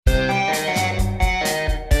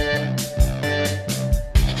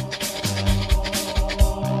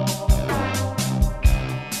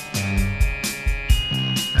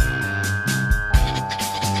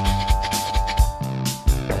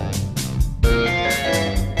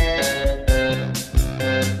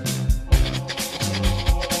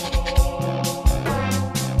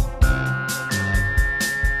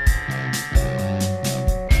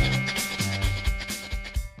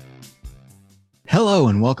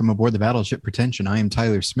welcome aboard the battleship Pretension. I am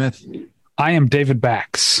Tyler Smith. I am David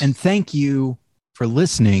Bax. And thank you for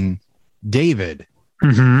listening, David.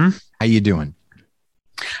 Mm-hmm. How you doing?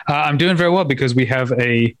 I'm doing very well because we have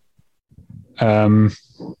a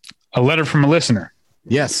letter from a listener.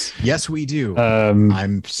 Yes, we do.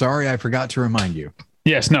 I'm sorry I forgot to remind you.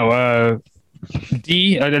 Yes, no.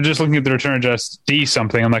 D. I'm just looking at the return address. D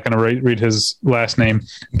something. I'm not going to read his last name.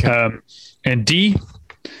 Okay. And D.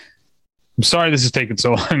 I'm sorry this is taking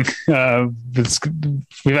so long.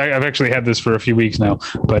 I've actually had this for a few weeks now,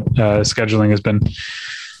 but scheduling has been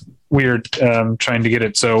weird. Trying to get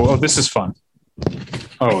it. So, this is fun.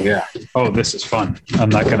 Oh yeah. Oh, this is fun. I'm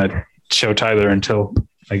not going to show Tyler until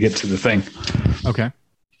I get to the thing. Okay.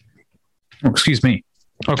 Oh, excuse me.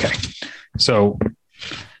 Okay. So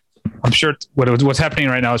I'm sure what's happening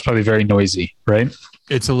right now is probably very noisy, right?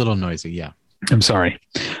 It's a little noisy. Yeah. I'm sorry.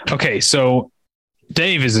 Okay. So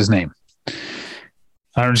Dave is his name.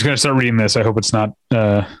 I'm just going to start reading this. I hope it's not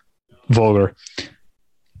vulgar.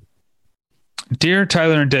 Dear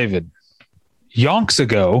Tyler and David, yonks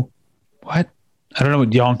ago, what? I don't know what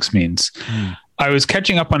yonks means. I was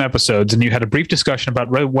catching up on episodes and you had a brief discussion about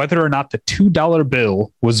whether or not the $2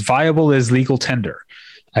 bill was viable as legal tender.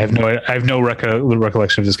 I have no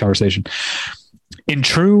recollection of this conversation. In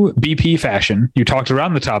true BP fashion, you talked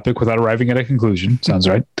around the topic without arriving at a conclusion. Sounds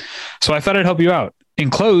right. So I thought I'd help you out.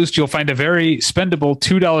 Enclosed, you'll find a very spendable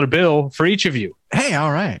 $2 bill for each of you. Hey,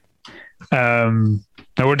 all right. Now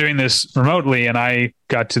we're doing this remotely and I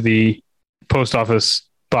got to the post office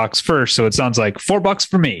box first. So it sounds like $4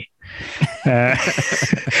 for me. He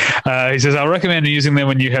says, I'll recommend using them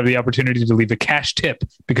when you have the opportunity to leave a cash tip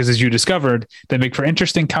because as you discovered, they make for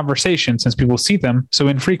interesting conversation since people see them so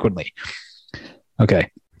infrequently. Okay.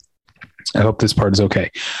 I hope this part is okay.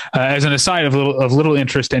 As an aside of little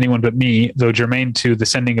interest to anyone but me, though germane to the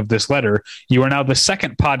sending of this letter, you are now the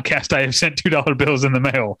second podcast I have sent $2 bills in the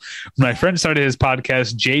mail. When my friend started his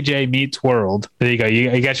podcast, JJ Meets World. There you go.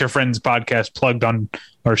 You got your friend's podcast plugged on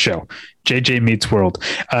our show. JJ Meets World.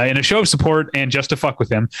 In a show of support and just to fuck with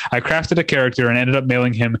him, I crafted a character and ended up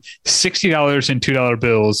mailing him $60 in $2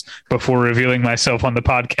 bills before revealing myself on the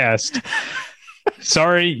podcast.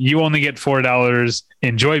 Sorry, you only get $4.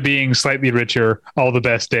 Enjoy being slightly richer. All the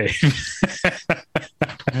best, Dave.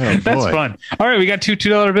 That's fun. All right, we got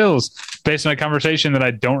 $2 bills based on a conversation that I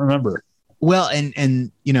don't remember. Well,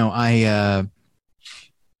 and you know, I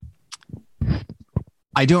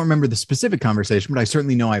don't remember the specific conversation, but I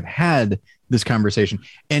certainly know I've had this conversation,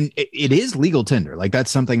 and it is legal tender. Like that's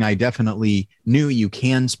something I definitely knew. You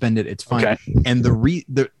can spend it; it's fine. Okay. And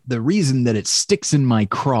the reason that it sticks in my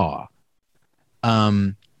craw.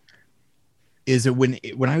 Is that when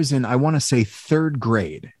I was in, I want to say third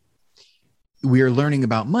grade, we are learning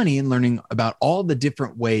about money and learning about all the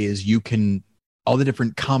different ways all the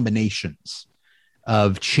different combinations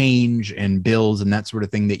of change and bills and that sort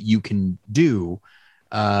of thing that you can do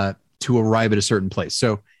to arrive at a certain place.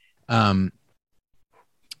 So, the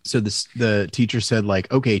teacher said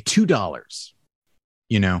like, okay, $2,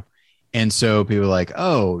 and so people were like,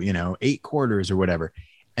 oh, 8 quarters or whatever.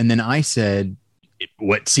 And then I said,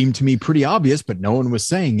 what seemed to me pretty obvious, but no one was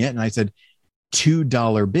saying it. And I said,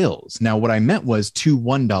 $2 bills. Now, what I meant was 2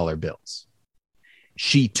 $1 bills.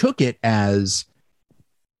 She took it as,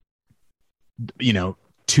 $2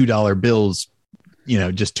 bills,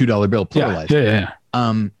 just $2 bill pluralized. Yeah.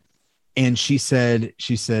 And she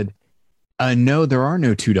said, no, there are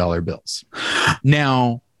no $2 bills.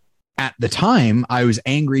 Now, at the time, I was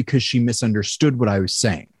angry because she misunderstood what I was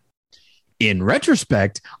saying. In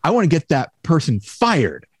retrospect, I want to get that person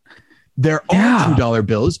fired. There are $2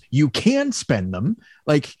 bills. You can spend them.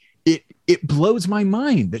 Like it blows my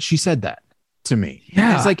mind that she said that to me.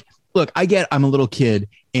 Yeah. It's like, look, I'm a little kid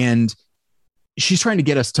and she's trying to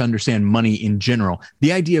get us to understand money in general.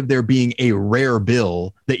 The idea of there being a rare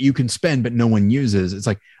bill that you can spend, but no one uses. It's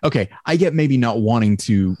like, okay, I get maybe not wanting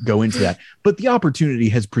to go into that, but the opportunity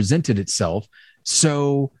has presented itself.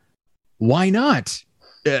 So why not?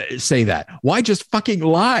 Say that. Why just fucking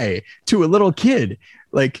lie to a little kid?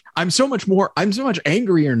 Like I'm so much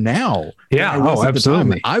angrier now. Yeah. Oh,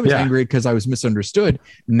 absolutely. I was angry because I was misunderstood.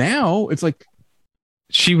 Now it's like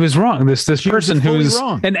she was wrong. This person who's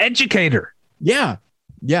wrong. An educator. Yeah.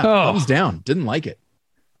 Thumbs down. Didn't like it.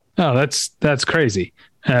 Oh, that's crazy.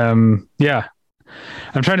 Yeah.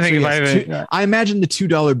 I'm trying to think I imagine the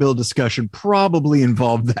 $2 bill discussion probably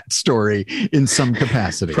involved that story in some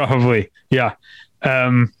capacity. Probably. Yeah.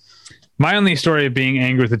 My only story of being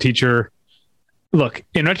angry with the teacher, look,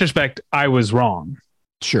 in retrospect, I was wrong.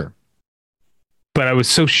 Sure. But I was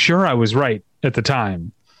so sure I was right at the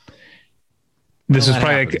time This was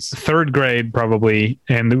probably like third grade, probably,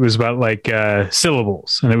 and it was about like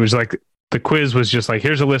syllables, and it was like the quiz was just like,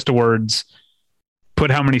 here's a list of words,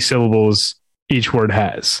 put how many syllables each word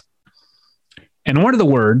has, and one of the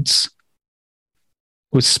words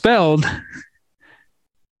was spelled.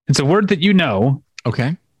 It's a word that you know.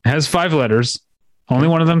 Okay, it has 5 letters. Only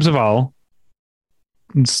one of them's a vowel.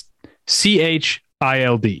 It's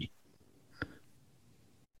CHILD.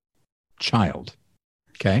 Child.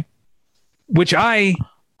 Okay. Which I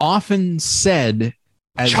often said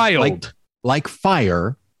as child, like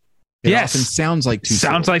fire. It yes, often sounds like two.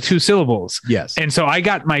 Sounds syllables. like 2 syllables. Yes. And so I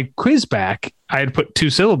got my quiz back. I had put 2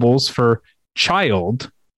 syllables for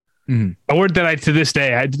child, a word that I to this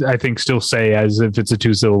day I think still say as if it's a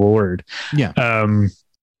 2-syllable word. Yeah.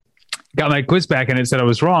 Got my quiz back and it said I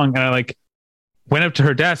was wrong, and I like went up to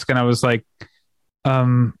her desk and I was like,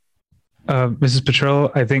 Mrs.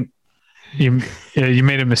 Petrillo, I think you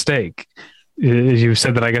made a mistake. You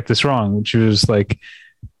said that I got this wrong. And she was like,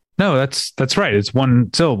 no, that's right. It's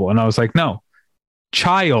 1 syllable. And I was like, no,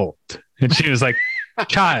 child. And she was like,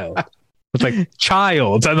 child. It's like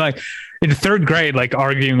child. So I'm like in 3rd grade, like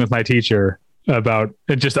arguing with my teacher about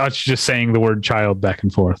it, just us just saying the word child back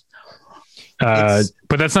and forth. But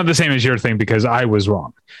that's not the same as your thing because I was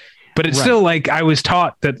wrong. But it's still like I was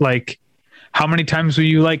taught that like how many times will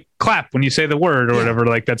you like clap when you say the word or whatever?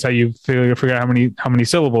 Like that's how you figure out how many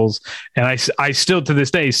syllables. And I still to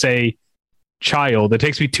this day say child. It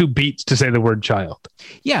takes me 2 beats to say the word child.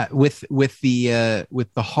 Yeah, with the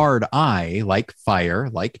hard I, like fire,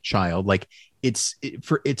 like child, like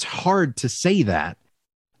it's hard to say that.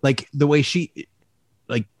 Like the way she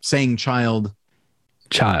like saying child.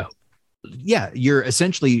 Yeah, you're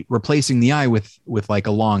essentially replacing the I with like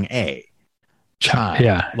a long A. Child.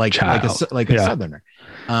 Yeah, like child. like a southerner.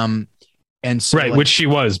 And so right, which she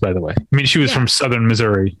was, by the way. I mean, she was from Southern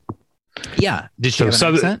Missouri. Yeah. Did she have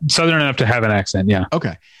an accent? Southern enough to have an accent, yeah.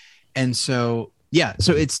 Okay. And so, yeah,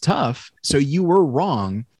 so it's tough. So you were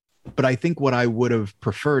wrong, but I think what I would have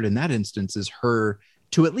preferred in that instance is her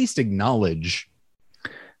to at least acknowledge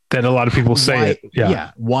that a lot of people say it.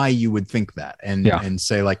 Yeah. Why you would think that and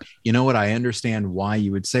say like, you know what? I understand why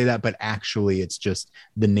you would say that, but actually it's just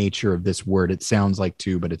the nature of this word. It sounds like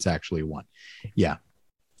 2, but it's actually 1. Yeah.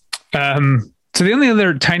 So the only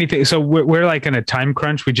other tiny thing, so we're like in a time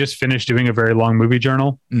crunch. We just finished doing a very long movie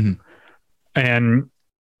journal. And in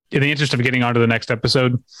the interest of getting on to the next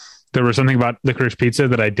episode, there was something about licorice pizza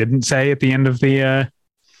that I didn't say at the end of the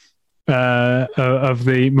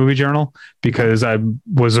movie journal because I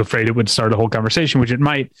was afraid it would start a whole conversation, which it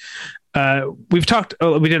might. We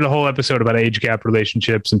did a whole episode about age gap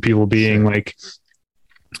relationships and people being like,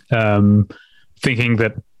 thinking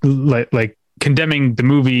that like condemning the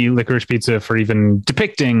movie Licorice Pizza for even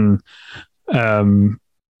depicting an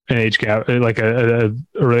age gap, like a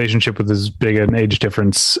relationship with as big an age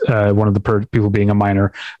difference. One of the people being a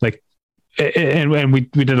minor, like, and we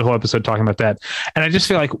did a whole episode talking about that. And I just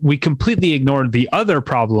feel like we completely ignored the other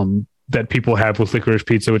problem that people have with Licorice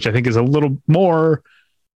Pizza, which I think is a little more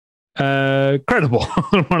credible,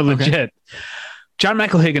 more legit. John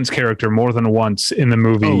Michael Higgins' character more than once in the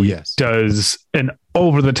movie does an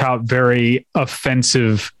over-the-top, very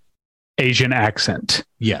offensive Asian accent.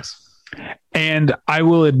 Yes. And I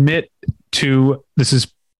will admit to, this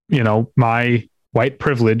is, my white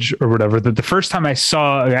privilege or whatever, that the first time I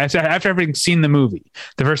saw, after having seen the movie,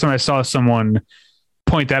 the first time I saw someone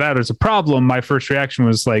point that out as a problem, my first reaction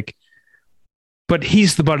was like, but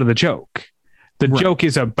he's the butt of the joke. The joke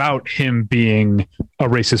is about him being a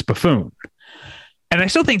racist buffoon. And I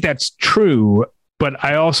still think that's true, but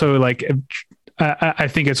I also I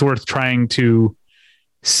think it's worth trying to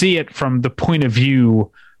see it from the point of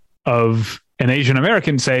view of an Asian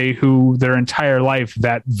American, say, who their entire life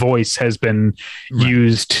that voice has been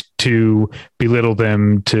used to belittle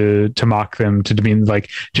them, to mock them, to demean, like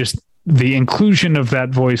just the inclusion of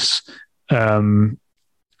that voice,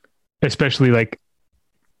 especially like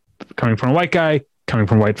coming from a white guy, coming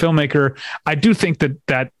from a white filmmaker. I do think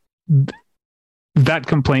that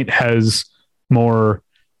complaint has more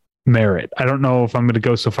merit. I don't know if I'm going to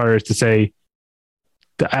go so far as to say,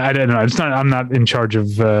 I don't know. I'm not in charge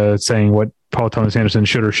of saying what Paul Thomas Anderson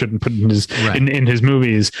should or shouldn't put in his in his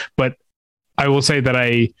movies, but I will say that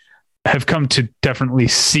I have come to definitely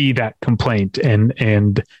see that complaint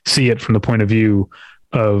and see it from the point of view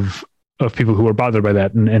of people who are bothered by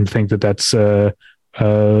that and think that that's a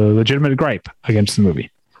legitimate gripe against the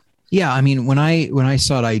movie. Yeah, I mean, when I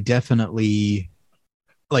saw it, I definitely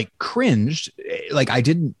like cringed. Like I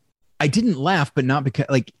didn't laugh, but not because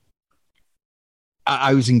like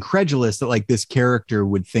I was incredulous that like this character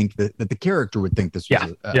would think that the character would think this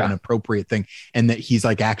was an appropriate thing, and that he's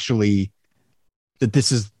like actually that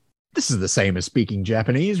this is the same as speaking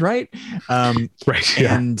Japanese, right? Right.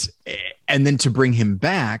 Yeah. And then to bring him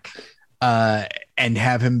back and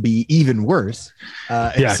have him be even worse.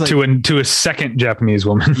 Like, to a second Japanese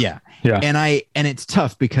woman. Yeah. Yeah. And it's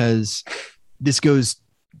tough because this does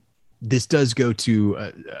go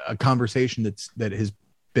to a conversation that has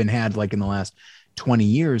been had like in the last 20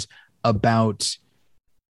 years about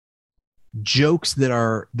jokes that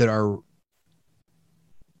are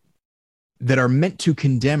meant to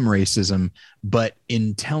condemn racism, but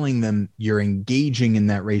in telling them you're engaging in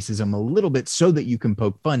that racism a little bit so that you can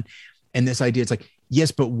poke fun. And this idea, it's like,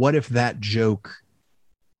 yes, but what if that joke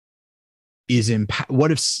is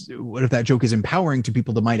what if that joke is empowering to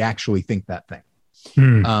people that might actually think that thing?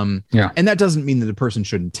 And that doesn't mean that the person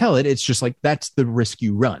shouldn't tell it. It's just like, that's the risk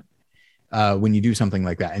you run when you do something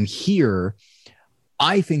like that. And here,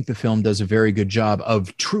 I think the film does a very good job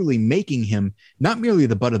of truly making him not merely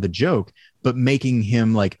the butt of the joke, but making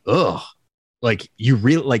him like, ugh, like you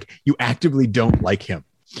actively don't like him,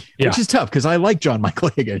 which is tough because I like John Michael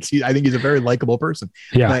Higgins. I think he's a very likable person.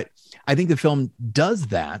 Yeah. But I think the film does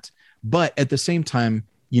that. But at the same time,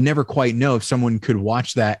 you never quite know if someone could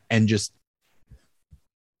watch that and just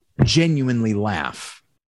genuinely laugh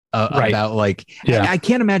about like, I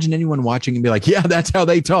can't imagine anyone watching and be like, yeah, that's how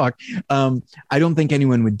they talk. I don't think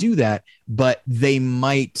anyone would do that, but they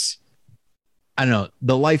might, I don't know.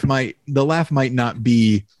 The laugh might not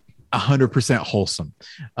be 100% wholesome.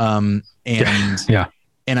 And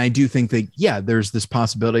I do think that, there's this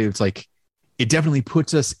possibility. It's like, it definitely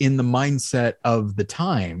puts us in the mindset of the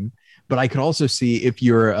time, but I could also see if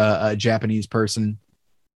you're a Japanese person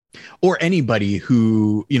or anybody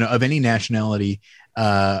who, of any nationality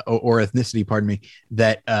or ethnicity, pardon me,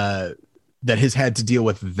 that has had to deal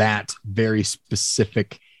with that very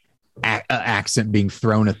specific accent being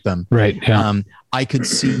thrown at them. Right. Yeah. I could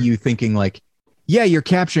see you thinking like, yeah, you're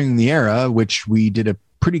capturing the era, which we did a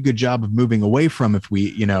pretty good job of moving away from. If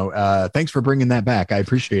we, thanks for bringing that back. I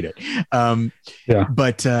appreciate it.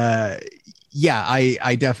 But I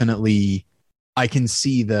definitely, I can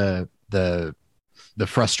see the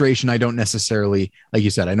frustration. I don't necessarily, like you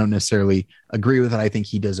said, I don't necessarily agree with it. I think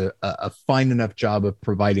he does a fine enough job of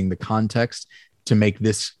providing the context to make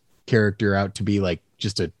this character out to be like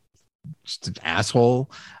just an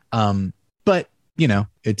asshole. But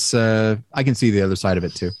it's I can see the other side of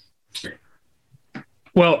it too.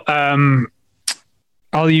 Well,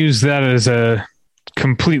 I'll use that as a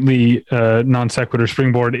completely non sequitur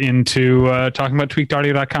springboard into talking about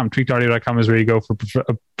tweakedaudio.com. Tweakedaudio.com is where you go for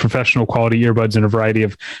professional quality earbuds in a variety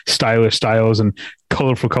of stylish styles and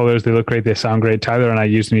colorful colors. They look great. They sound great. Tyler and I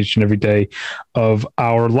use them each and every day of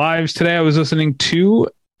our lives. Today, I was listening to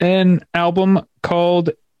an album called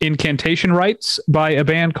Incantation Rites by a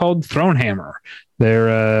band called Thronehammer.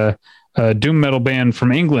 They're a doom metal band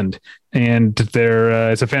from England, and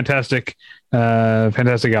it's a fantastic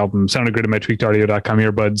album. Sounded great at my tweakedaudio.com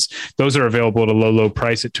earbuds. Those are available at a low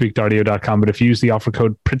price at tweakedaudio.com, but if you use the offer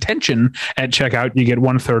code pretension at checkout, you get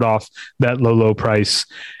 1/3 off that low price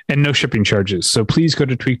and no shipping charges. So please go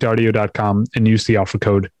to tweakedaudio.com and use the offer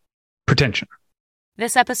code pretension.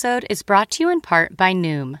 This episode is brought to you in part by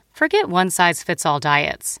Noom. Forget one-size-fits-all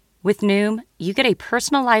diets. With Noom, you get a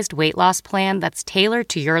personalized weight loss plan that's tailored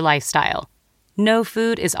to your lifestyle. No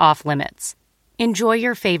food is off limits. Enjoy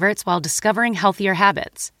your favorites while discovering healthier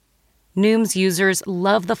habits. Noom's users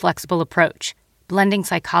love the flexible approach, blending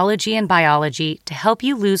psychology and biology to help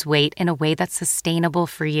you lose weight in a way that's sustainable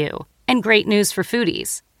for you. And great news for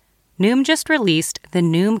foodies. Noom just released the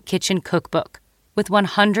Noom Kitchen Cookbook with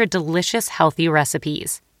 100 delicious healthy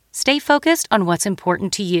recipes. Stay focused on what's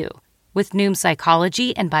important to you with Noom's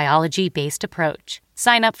psychology and biology-based approach.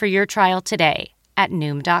 Sign up for your trial today at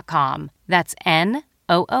Noom.com. That's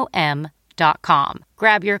NOOM.com.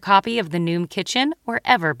 Grab your copy of the Noom Kitchen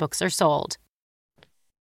wherever books are sold.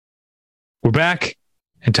 We're back.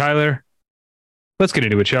 And Tyler, let's get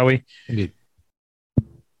into it, shall we? Indeed.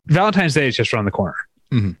 Valentine's Day is just around the corner.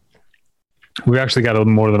 Mm-hmm. We've actually got a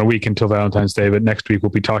little more than a week until Valentine's Day, but next week we'll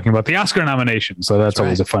be talking about the Oscar nominations. So that's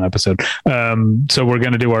always a fun episode. So we're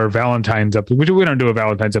going to do our Valentine's episode. We don't do a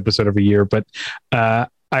Valentine's episode every year, but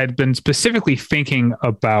I'd been specifically thinking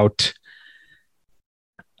about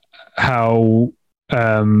how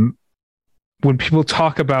when people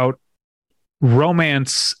talk about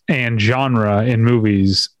romance and genre in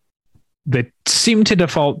movies, they seem to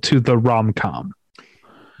default to the rom-com.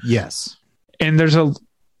 Yes. And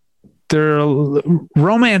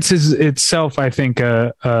romance is itself, I think,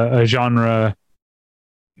 a genre,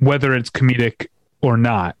 whether it's comedic or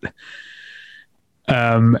not.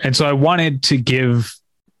 And so I wanted to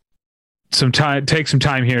take some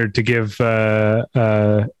time here to give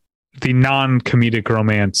the non-comedic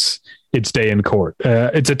romance its day in court.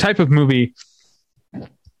 It's a type of movie.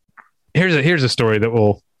 Here's a story that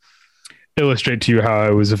will illustrate to you how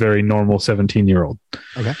I was a very normal 17-year-old.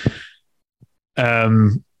 Okay.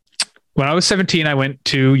 When I was 17, I went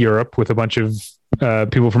to Europe with a bunch of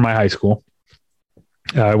people from my high school.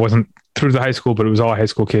 It wasn't through the high school, but it was all high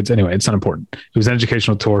school kids. Anyway, it's not important. It was an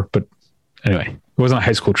educational tour, but anyway, it wasn't a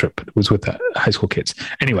high school trip. It was with the high school kids.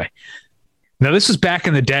 Anyway, now this was back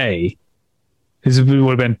in the day. This would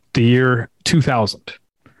have been the year 2000.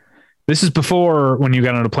 This is before, when you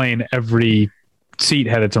got on a plane, every seat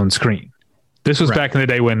had its own screen. This was back in the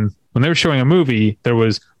day when they were showing a movie, there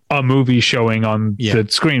was a movie showing on the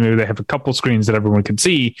screen. Maybe they have a couple screens that everyone could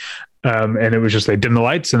see. And it was just, they dim the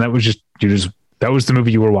lights, and that was that was the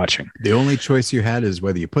movie you were watching. The only choice you had is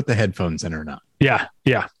whether you put the headphones in or not. Yeah.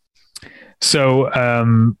 Yeah. So,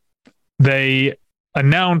 they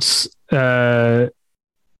announce, during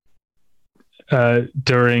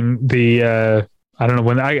the, I don't know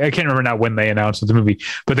when, I can't remember now when they announced the movie,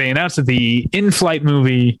 but they announced that the in-flight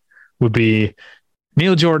movie would be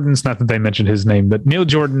Neil Jordan's, not that they mentioned his name, but Neil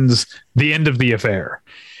Jordan's The End of the Affair.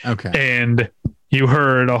 Okay. And you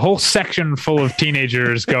heard a whole section full of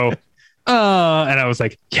teenagers go, and I was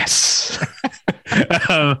like, yes.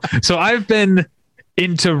 So I've been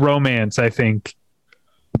into romance, I think,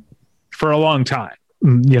 for a long time.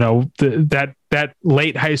 You know, that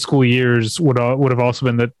late high school years would have also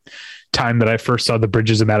been the time that I first saw The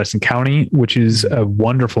Bridges of Madison County, which is a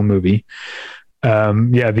wonderful movie. The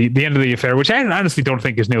End of the Affair, which I honestly don't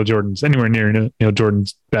think is anywhere near Neil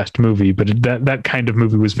Jordan's best movie, but that kind of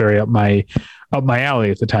movie was very up my alley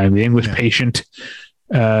at the time. The English Patient,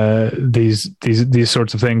 these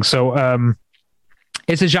sorts of things. So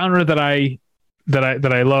it's a genre that I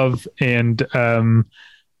love, and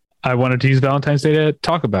I wanted to use Valentine's Day to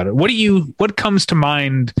talk about it. What comes to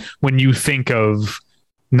mind when you think of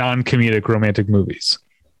non-comedic romantic movies?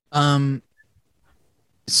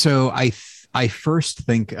 So I first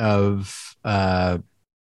think of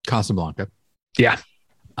Casablanca. Yeah.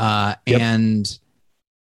 And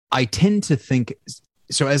I tend to think,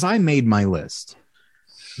 so as I made my list,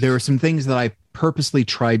 there were some things that I purposely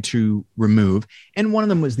tried to remove. And one of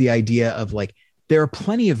them was the idea of, like, there are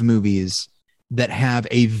plenty of movies that have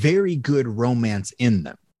a very good romance in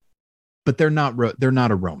them, but they're not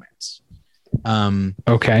a romance.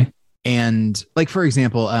 Okay. And, like, for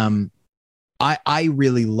example, I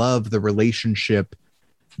really love the relationship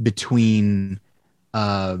between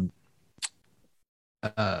Russell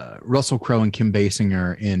Crowe and Kim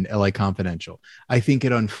Basinger in LA Confidential. I think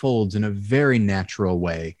it unfolds in a very natural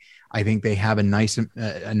way. I think they have a nice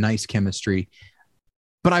chemistry,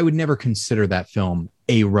 but I would never consider that film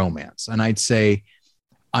a romance. And I'd say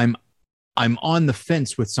I'm on the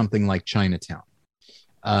fence with something like Chinatown.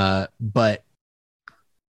 But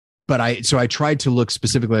I tried to look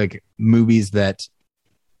specifically like movies that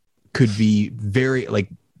could be very, like,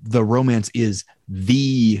 the romance is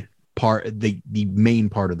the main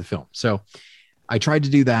part of the film. So I tried to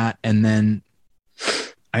do that. And then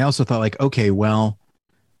I also thought, like, okay, well,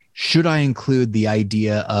 should I include the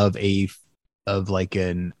idea of like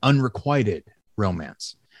an unrequited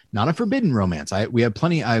romance, not a forbidden romance? I have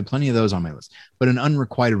plenty of those on my list, but an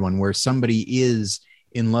unrequited one where somebody is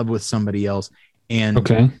in love with somebody else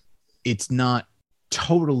and it's not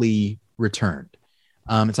totally returned.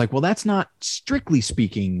 It's like, well, that's not strictly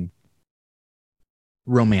speaking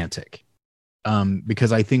romantic,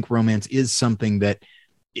 because I think romance is something that,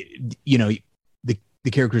 you know, the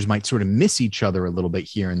characters might sort of miss each other a little bit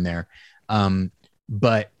here and there,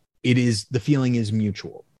 but the feeling is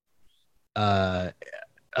mutual.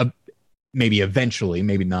 Maybe eventually,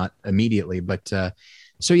 maybe not immediately, but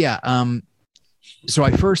so yeah. So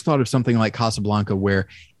I first thought of something like Casablanca, where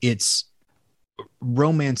it's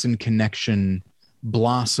romance and connection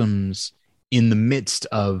blossoms in the midst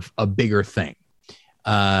of a bigger thing.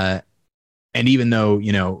 And even though,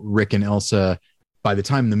 you know, Rick and Elsa, by the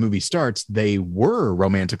time the movie starts, they were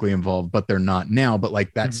romantically involved, but they're not now. But,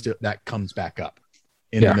 like, that comes back up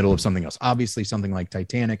in the middle of something else. Obviously, something like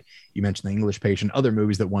Titanic, you mentioned The English Patient, other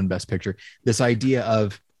movies that won Best Picture. This idea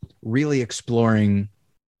of really exploring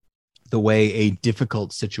the way a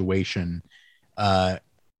difficult situation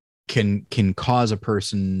can cause a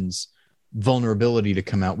person's vulnerability to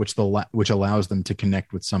come out, which allows them to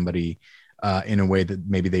connect with somebody in a way that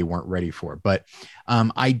maybe they weren't ready for. But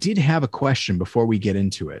I did have a question before we get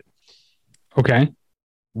into it. Okay.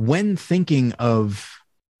 When thinking of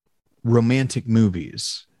romantic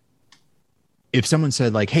movies, if someone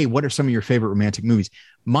said like, hey, what are some of your favorite romantic movies?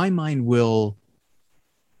 My mind will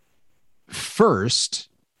first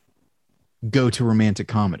go to romantic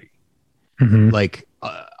comedy. Like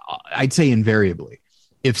I'd say invariably.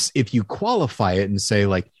 If you qualify it and say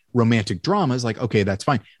like romantic dramas, like, okay, that's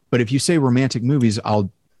fine. But if you say romantic movies,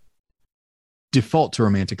 I'll default to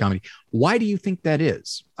romantic comedy. Why do you think that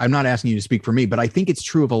is? I'm not asking you to speak for me, but I think it's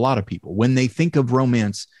true of a lot of people. When they think of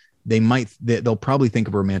romance, they'll probably think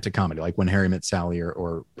of romantic comedy, like When Harry Met Sally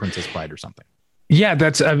or Princess Bride or something. Yeah,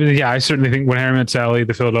 I certainly think When Harry Met Sally,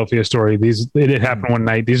 The Philadelphia Story, it happened one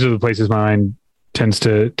night. These are the places my mind tends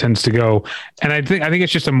to go. And I think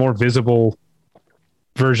it's just a more visible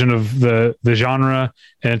version of the genre.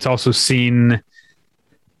 And it's also seen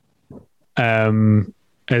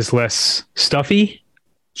as less stuffy.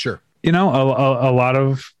 Sure. A lot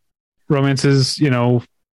of romances,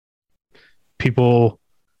 people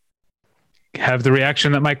have the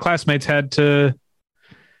reaction that my classmates had to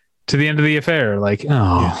the end of the affair. Like,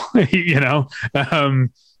 oh, yeah.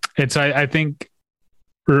 I think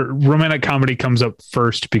romantic comedy comes up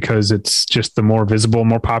first because it's just the more visible,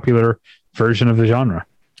 more popular version of the genre.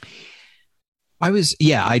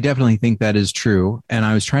 I definitely think that is true. And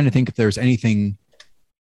I was trying to think if there's anything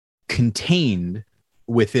contained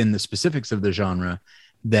within the specifics of the genre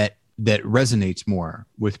that resonates more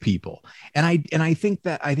with people. And I think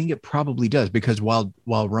it probably does, because while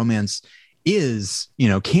romance is,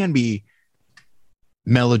 can be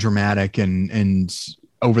melodramatic and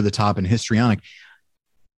over the top and histrionic,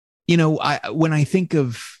 when I think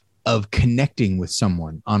of connecting with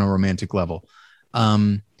someone on a romantic level,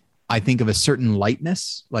 I think of a certain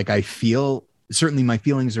lightness. Like I feel, certainly my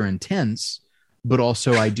feelings are intense, but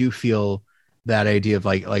also I do feel that idea of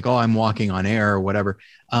like, oh, I'm walking on air or whatever.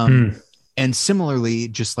 And similarly,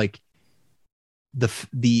 just like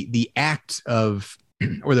the act of,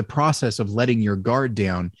 or the process of letting your guard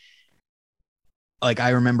down. Like I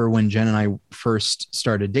remember when Jen and I first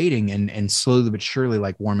started dating and slowly but surely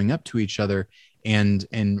like warming up to each other and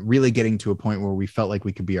really getting to a point where we felt like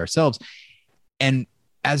we could be ourselves. And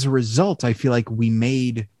as a result, I feel like we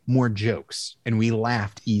made more jokes and we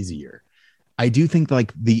laughed easier. I do think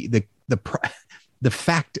like the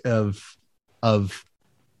fact of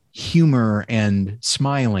humor and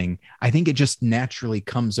smiling, I think it just naturally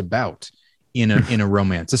comes about in a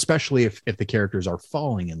romance, especially if the characters are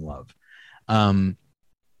falling in love. And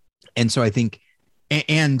so I think,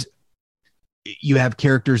 and you have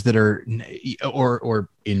characters that are, or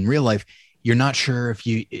in real life, you're not sure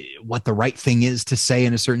what the right thing is to say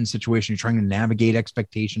in a certain situation. You're trying to navigate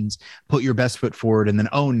expectations, put your best foot forward, and then,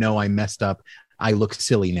 oh no, I messed up. I look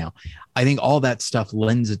silly now. I think all that stuff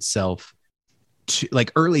lends itself to,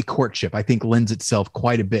 like, early courtship, I think lends itself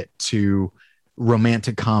quite a bit to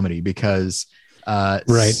romantic comedy, because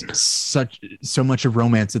so much of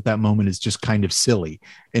romance at that moment is just kind of silly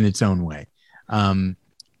in its own way. So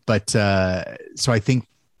I think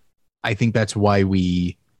that's why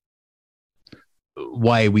we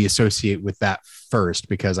associate with that first,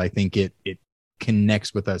 because I think it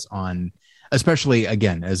connects with us on, especially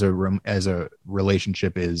again, as a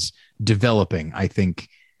relationship is developing. I think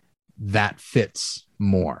that fits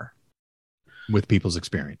more with people's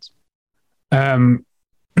experience.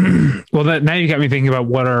 Well, now you got me thinking about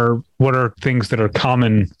what are things that are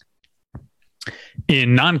common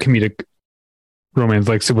in non-comedic romance,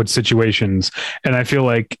 like what situations. And I feel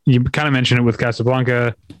like you kind of mentioned it with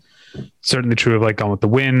Casablanca. Certainly true of like Gone with the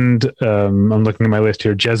Wind. I'm looking at my list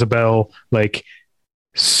here. Jezebel, like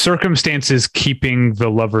circumstances keeping the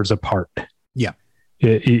lovers apart. Yeah.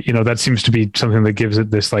 That seems to be something that gives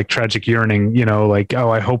it this like tragic yearning, like, oh,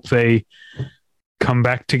 I hope they come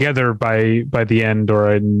back together by the end.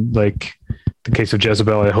 Or in like the case of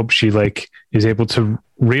Jezebel, I hope she like is able to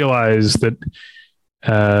realize that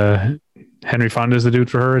Henry Fonda is the dude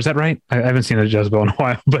for her. Is that right? I haven't seen a Jezebel in a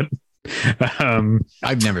while, but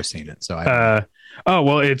I've never seen it. So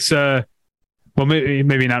it's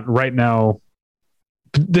maybe not right now.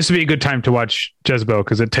 This would be a good time to watch Jezebel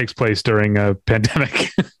because it takes place during a pandemic.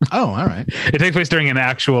 Oh, all right. It takes place during an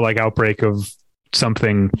actual like outbreak of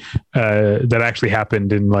something that actually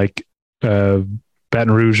happened in like Baton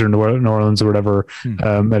Rouge or New Orleans or whatever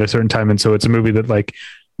at a certain time. And so it's a movie that like,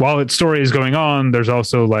 while its story is going on, there's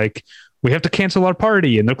also like, we have to cancel our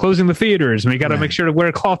party and they're closing the theaters and we got to make sure to wear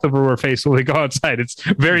a cloth over our face when we go outside. It's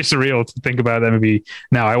very surreal to think about that movie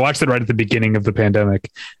now. I watched it right at the beginning of the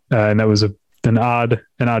pandemic and that was an odd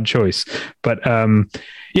choice. But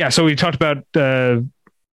so we talked about,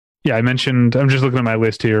 I mentioned, I'm just looking at my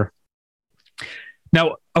list here.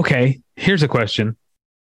 Now, okay, here's a question.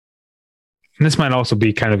 And this might also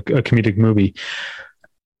be kind of a comedic movie.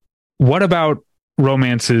 what about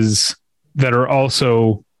romances that are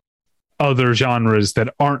also other genres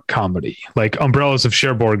that aren't comedy? Like Umbrellas of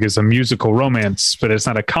Cherbourg is a musical romance, but it's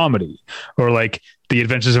not a comedy. Or like The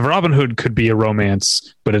Adventures of Robin Hood could be a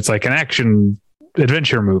romance, but it's like an action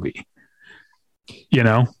adventure movie. You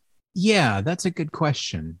know? Yeah, that's a good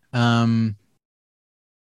question. I'm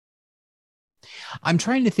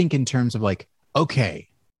trying to think in terms of like, okay,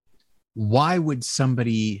 why would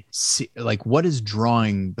somebody see, like, what is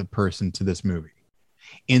drawing the person to this movie?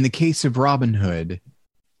 In the case of Robin Hood,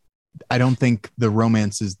 I don't think the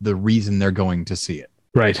romance is the reason they're going to see it.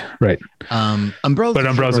 Right.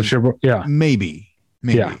 Umbrellas of Cherbourg, yeah, maybe.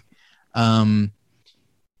 Yeah.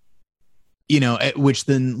 Which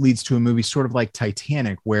then leads to a movie sort of like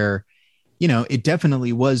Titanic, where, it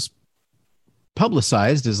definitely was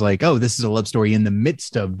publicized as like, oh, this is a love story in the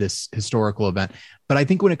midst of this historical event. But I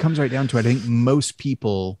think when it comes right down to it, I think most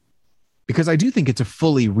people, because I do think it's a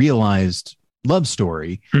fully realized love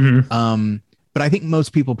story. Mm-hmm. But I think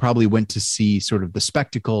most people probably went to see sort of the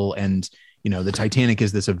spectacle, and, the Titanic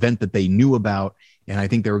is this event that they knew about. And I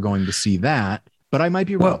think they were going to see that, but I might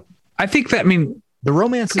be wrong. Well, I think that, the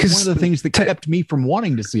romance is one of the things that kept me from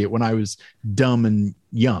wanting to see it when I was dumb and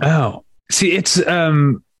young. Oh, see, it's,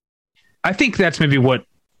 I think that's maybe what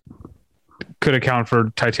could account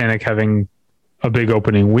for Titanic having a big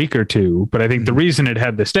opening week or two. But I think the reason it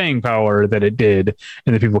had the staying power that it did,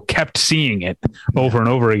 and that people kept seeing it over and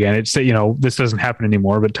over again, it's that, this doesn't happen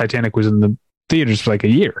anymore, but Titanic was in the theaters for like a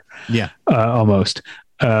year. Yeah. Almost.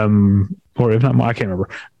 Or if not more, I can't remember.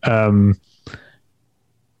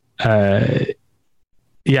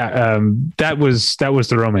 That was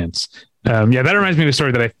the romance. That reminds me of a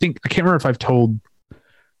story that I can't remember if I've told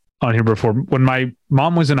on here before. When my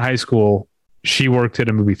mom was in high school, she worked at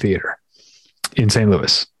a movie theater in St.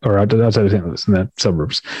 Louis, or outside of St. Louis in the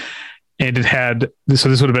suburbs. And it had, so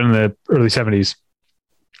this would have been in the early 70s,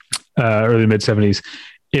 early mid 70s.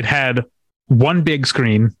 It had one big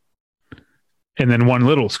screen and then one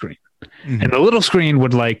little screen. Mm-hmm. And the little screen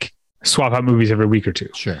would like swap out movies every week or two.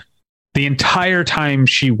 Sure. The entire time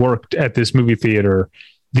she worked at this movie theater,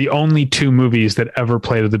 the only two movies that ever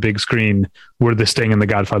played at the big screen were The Sting and The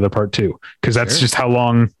Godfather Part 2. Because that's just how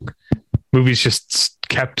long movies just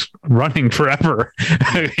kept running forever.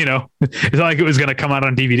 It's not like it was going to come out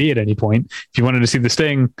on DVD at any point. If you wanted to see The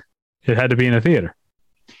Sting, it had to be in a theater.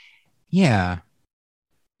 Yeah.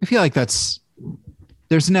 I feel like there's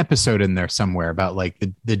an episode in there somewhere about like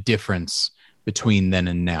the difference between then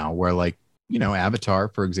and now, where like, Avatar,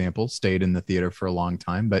 for example, stayed in the theater for a long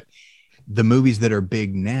time, but the movies that are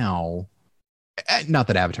big now, not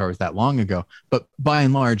that Avatar was that long ago, but by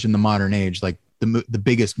and large in the modern age, like the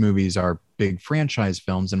biggest movies are big franchise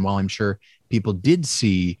films. And while I'm sure people did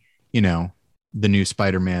see, the new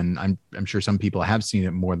Spider-Man, I'm sure some people have seen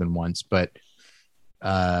it more than once, but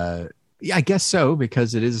yeah, I guess so,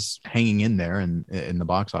 because it is hanging in there and in the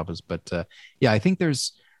box office. But I think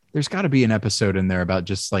there's got to be an episode in there about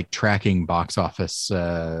just like tracking box office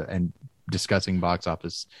and discussing box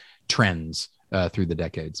office trends through the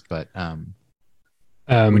decades, but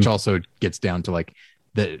which also gets down to like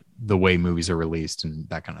the way movies are released and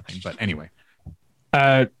that kind of thing. But anyway,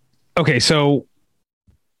 okay, so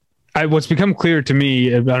what's become clear to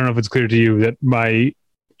me, I don't know if it's clear to you, that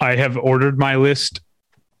I have ordered my list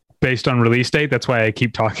based on release date. That's why I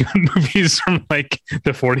keep talking about movies from like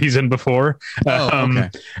the 40s and before. Okay.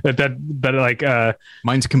 But like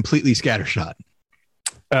mine's completely scattershot.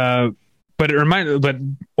 But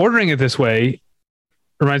ordering it this way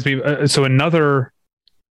reminds me.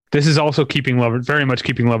 This is also very much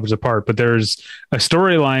keeping lovers apart. But there's a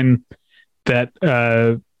storyline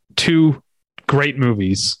that two great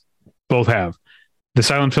movies both have: the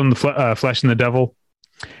silent film The Flesh and the Devil,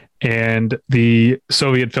 and the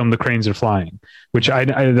Soviet film The Cranes Are Flying. Which I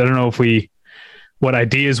don't know what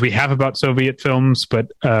ideas we have about Soviet films,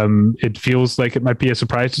 but it feels like it might be a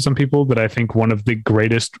surprise to some people that I think one of the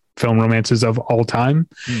greatest film romances of all time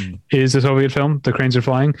is the Soviet film, The Cranes Are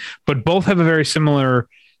Flying. But both have a very similar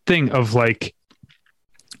thing of like,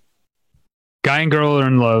 guy and girl are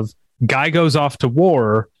in love, guy goes off to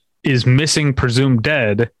war, is missing, presumed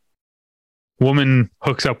dead, woman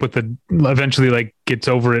hooks up with eventually like gets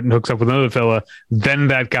over it and hooks up with another fella, then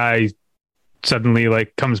that guy suddenly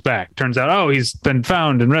like comes back. Turns out, oh, he's been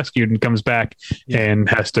found and rescued, and comes back and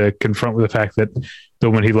has to confront with the fact that the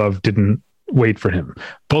woman he loved didn't wait for him.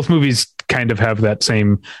 Both movies kind of have that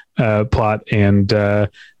same plot, and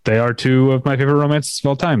they are two of my favorite romances of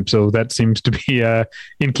all time. So that seems to be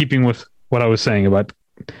in keeping with what I was saying about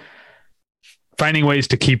finding ways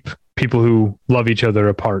to keep people who love each other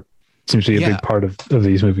apart. Seems to be a big part of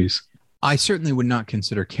these movies. I certainly would not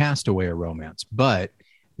consider Castaway a romance, but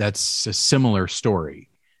that's a similar story.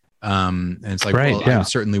 And it's like, Right, well, yeah. I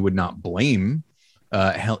certainly would not blame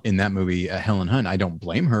in that movie, Helen Hunt. I don't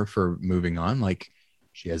blame her for moving on. Like,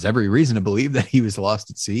 she has every reason to believe that he was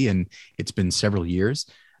lost at sea, and it's been several years.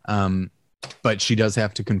 But she does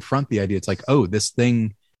have to confront the idea. It's like, oh, this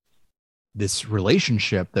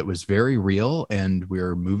relationship that was very real, and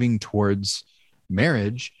we're moving towards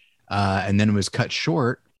marriage, and then it was cut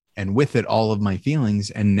short, and with it, all of my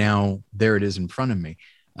feelings, and now there it is in front of me.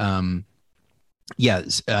 Dr.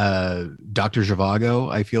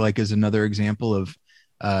 Zhivago, I feel like, is another example of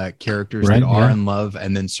characters that are in love,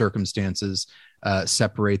 and then circumstances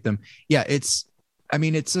separate them. Yeah, it's a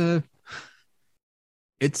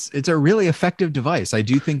really effective device. I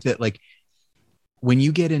do think that, like, when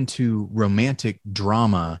you get into romantic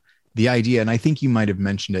drama, the idea, and I think you might have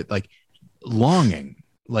mentioned it, like longing,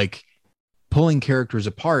 like pulling characters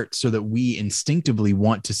apart so that we instinctively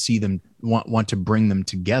want to see them, want to bring them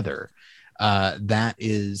together. That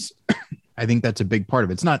is, I think that's a big part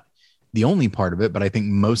of it. It's not the only part of it, but I think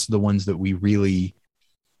most of the ones that we really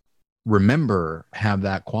remember have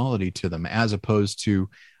that quality to them, as opposed to,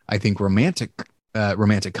 I think, romantic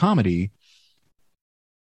comedy,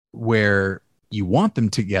 where you want them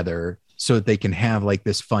together so that they can have like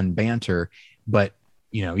this fun banter. But,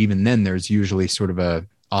 you know, even then there's usually sort of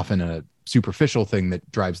often a superficial thing that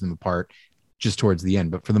drives them apart just towards the end.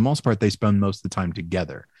 But for the most part, they spend most of the time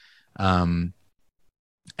together.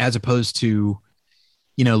 As opposed to,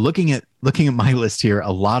 you know, looking at my list here,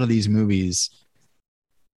 a lot of these movies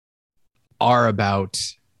are about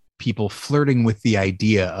people flirting with the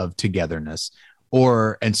idea of togetherness,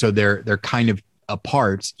 and so they're kind of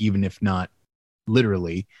apart, even if not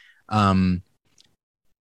literally. But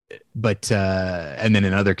and then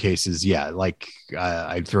in other cases, yeah, like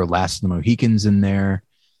I'd throw Last of the Mohicans in there.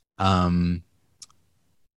 And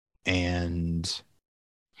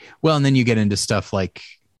then you get into stuff like,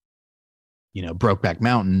 you know, Brokeback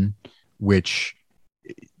Mountain, which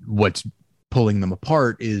what's pulling them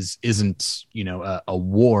apart isn't, you know, a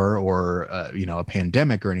war or, you know, a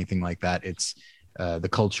pandemic or anything like that. It's the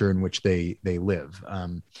culture in which they live.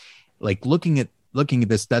 Like looking at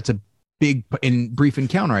this, that's a big, in Brief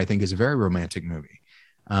Encounter, I think, is a very romantic movie.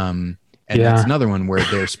 And that's another one where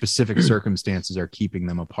their specific circumstances are keeping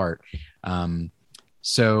them apart.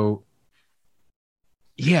 So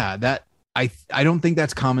yeah, that I don't think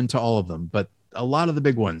that's common to all of them, but a lot of the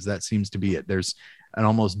big ones, that seems to be it. There's an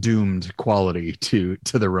almost doomed quality to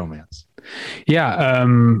the romance. Yeah.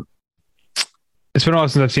 It's been a while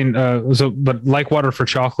since I've seen, but Like Water for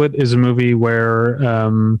Chocolate is a movie where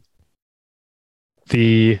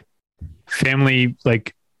the family,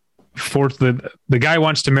 like, the guy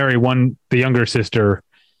wants to marry the younger sister,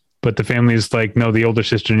 but the family's like, no, the older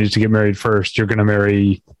sister needs to get married first. You're going to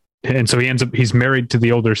marry. And so he's married to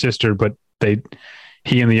the older sister, but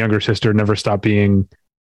he and the younger sister never stop being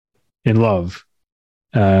in love.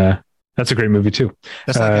 That's a great movie too.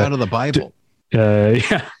 That's like out of the Bible.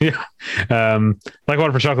 Yeah. Like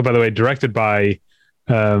Water for Chocolate, by the way, directed by,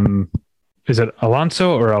 is it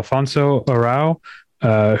Alfonso Arau,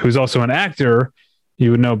 who's also an actor.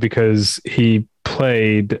 You would know because he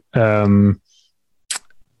played El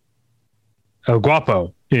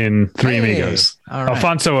Guapo in Three Amigos. Right.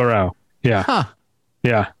 Alfonso Arau. Yeah. Huh.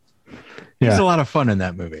 Yeah. He's a lot of fun in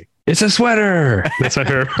that movie. It's a sweater. That's what I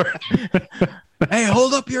heard. Hey,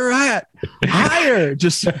 hold up your hat higher,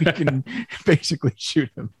 just so we can basically shoot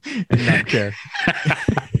him and not care.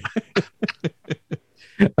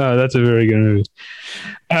 Oh, that's a very good movie.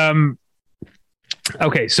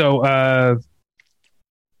 Okay, so I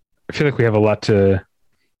feel like we have a lot to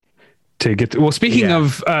get to. Well, speaking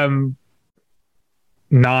of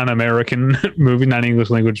non-American non-English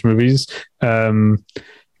language movies,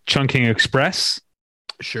 Chungking Express,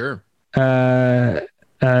 sure, is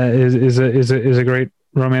a great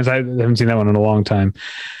romance. I haven't seen that one in a long time.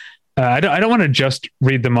 I don't want to just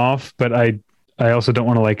read them off, but I also don't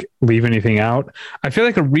want to like leave anything out. I feel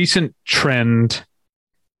like a recent trend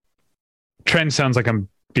sounds like I'm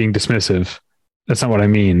being dismissive. That's not what I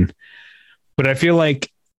mean. But I feel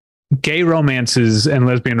like gay romances and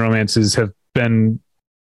lesbian romances have been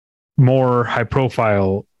more high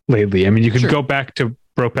profile lately. I mean, you could go back to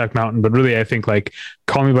Brokeback Mountain, but really I think like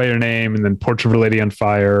Call Me by Your Name and then Portrait of a Lady on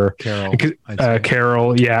Fire.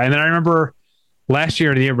 Carol. Yeah. And then I remember last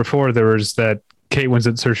year or the year before, there was that Kate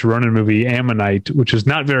Winslet Saoirse Ronan movie Ammonite, which was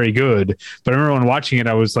not very good. But I remember when watching it,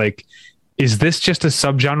 I was like, is this just a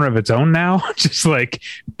subgenre of its own now? Just like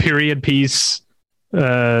period piece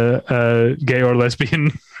gay or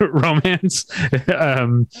lesbian romance.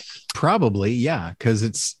 Probably, yeah,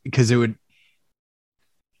 because it would.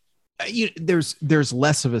 There's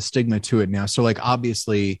less of a stigma to it now. So like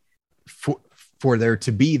obviously, for there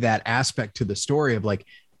to be that aspect to the story of like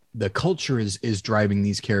the culture is driving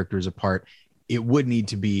these characters apart, it would need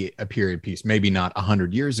to be a period piece. Maybe not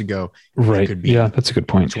 100 years ago, right? It could be, yeah, that's a good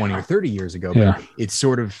point. 20 or 30 years ago, yeah. But it's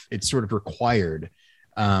sort of required,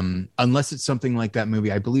 unless it's something like that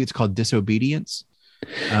movie. I believe it's called Disobedience.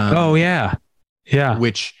 Oh yeah,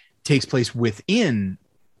 which takes place within.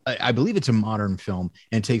 I believe it's a modern film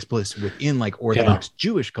and it takes place within like Orthodox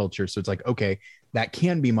Jewish culture. So it's like, okay, that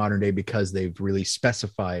can be modern day because they've really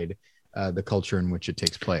specified the culture in which it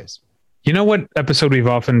takes place. You know what episode we've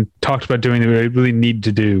often talked about doing that we really need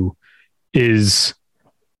to do is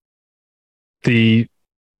the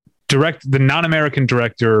non-American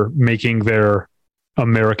director making their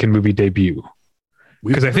American movie debut.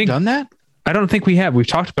 Because I think done that. I don't think we have. We've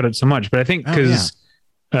talked about it so much, but I think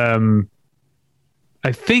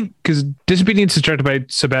because Disobedience is directed by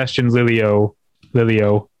Sebastian Lilio,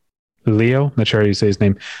 not sure how you say his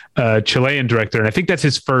name, Chilean director. And I think that's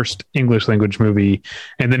his first English language movie.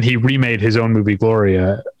 And then he remade his own movie,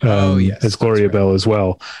 Gloria, as Gloria Bell as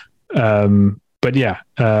well. But yeah,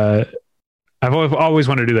 I've always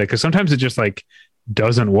wanted to do that because sometimes it just like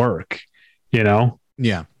doesn't work, you know?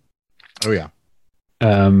 Yeah. Oh yeah.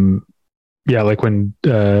 Yeah. Like when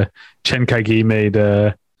Chen Kaigi made,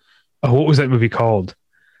 what was that movie called?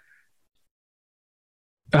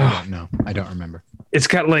 Oh no, I don't remember. It's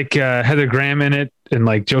got like Heather Graham in it, and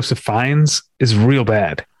like Joseph Fiennes is real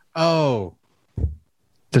bad. Oh,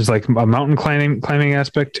 there's like a mountain climbing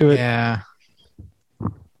aspect to it. Yeah.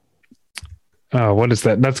 Oh, what is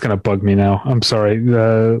that? That's gonna bug me now. I'm sorry.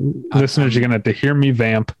 Listeners are gonna have to hear me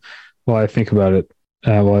vamp while I think about it.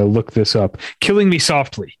 While I look this up. Killing Me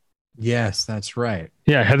Softly. Yes, that's right.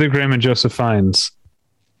 Yeah, Heather Graham and Joseph Fiennes.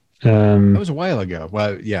 That was a while ago.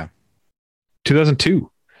 Well, yeah. 2002.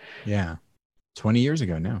 Yeah. 20 years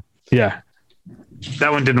ago now. Yeah.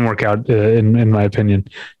 That one didn't work out in my opinion.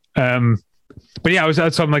 But yeah,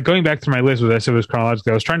 so I'm like going back through my list with it was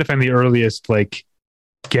chronological. I was trying to find the earliest like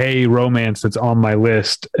gay romance that's on my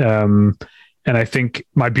list. And I think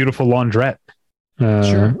My Beautiful Laundrette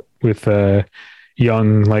sure. with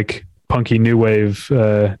young, like punky new wave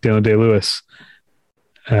Daniel Day-Lewis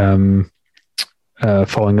falling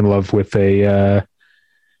in love with a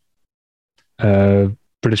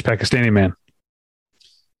British Pakistani man.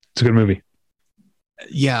 It's a good movie.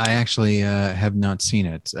 Yeah, I actually have not seen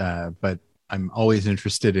it, but I'm always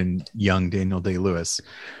interested in young Daniel Day-Lewis.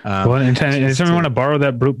 Well, anytime you want to borrow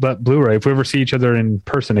that Blu-ray, if we ever see each other in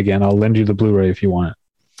person again, I'll lend you the Blu-ray if you want it.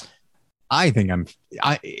 I think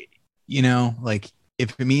like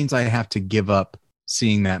if it means I have to give up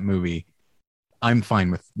seeing that movie, I'm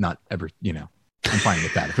fine with not ever, I'm fine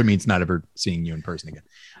with that. If it means not ever seeing you in person again.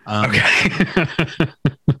 Okay.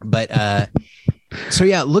 But so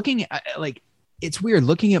yeah, looking at like, it's weird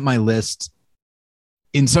looking at my list.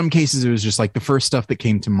 In some cases, it was just like the first stuff that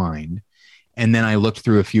came to mind. And then I looked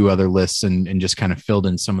through a few other lists and just kind of filled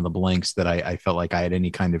in some of the blanks that I felt like I had any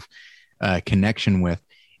kind of connection with.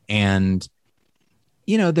 And,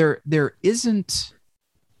 there isn't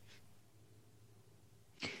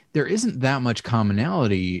that much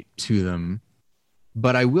commonality to them.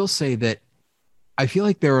 But I will say that I feel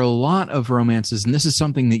like there are a lot of romances, and this is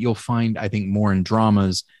something that you'll find, I think, more in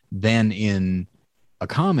dramas than in a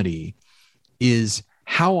comedy, is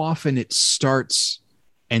how often it starts,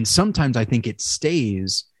 and sometimes I think it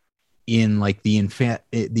stays in like the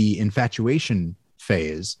infatuation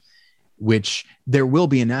phase, which there will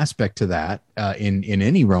be an aspect to that in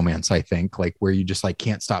any romance, I think, like where you just like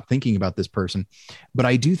can't stop thinking about this person. But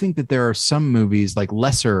I do think that there are some movies, like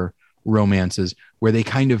lesser romances, where they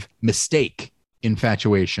kind of mistake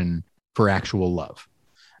infatuation for actual love.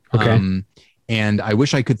 Okay. And I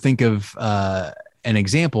wish I could think of an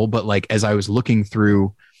example, but like as I was looking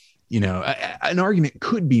through, an argument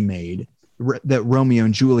could be made that Romeo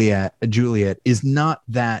and Juliet is not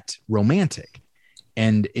that romantic,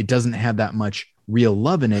 and it doesn't have that much real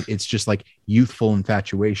love in it. It's just like youthful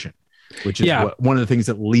infatuation, which is one of the things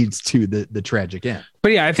that leads to the tragic end.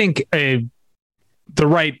 But yeah, I think the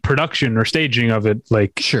right production or staging of it,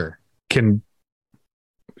 like, sure, can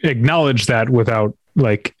acknowledge that without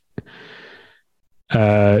like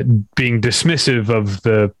being dismissive of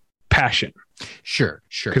the passion. Sure.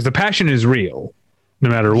 Because the passion is real, no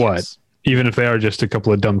matter what, even if they are just a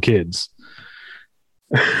couple of dumb kids.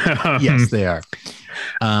 Yes, they are.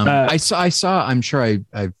 I saw. I'm sure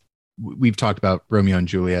we've talked about Romeo and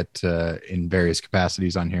Juliet in various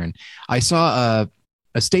capacities on here, and I saw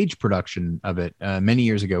a stage production of it many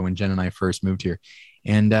years ago when Jen and I first moved here.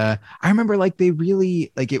 And I remember like they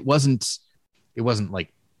really like it wasn't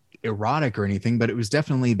like erotic or anything, but it was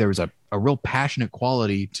definitely there was a real passionate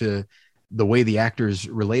quality to the way the actors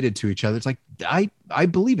related to each other. It's like I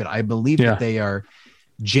believe it. I believe that they are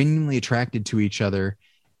genuinely attracted to each other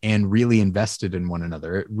and really invested in one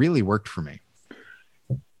another. It really worked for me.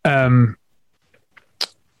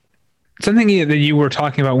 Something that you were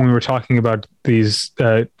talking about when we were talking about these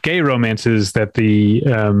gay romances, that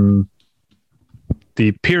the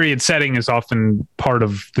period setting is often part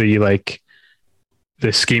of the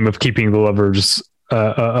scheme of keeping the lovers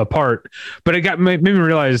apart. But it made me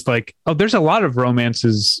realize like, oh, there's a lot of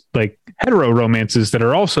romances, like hetero romances, that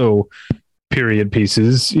are also period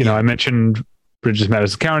pieces. You know, I mentioned Bridges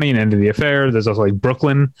Madison County and End of the Affair. There's also like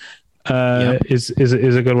Brooklyn is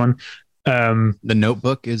a good one. The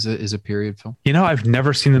Notebook is a period film. You know, I've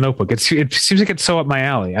never seen The Notebook. It seems like it's so up my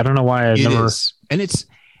alley. I don't know why is. And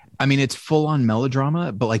it's full on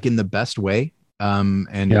melodrama, but like in the best way.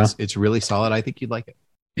 It's really solid. I think you'd like it.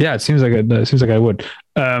 Yeah, it seems like I would.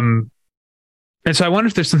 And so I wonder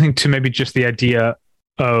if there's something to maybe just the idea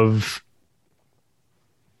of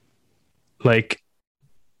like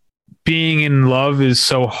being in love is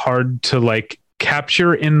so hard to like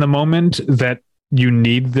capture in the moment that you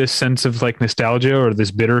need this sense of like nostalgia or this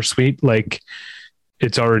bittersweet, like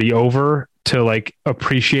it's already over, to like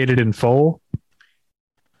appreciate it in full.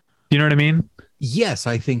 You know what I mean? Yes,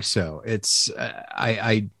 I think so. It's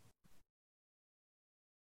I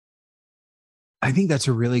think that's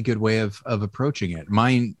a really good way of approaching it.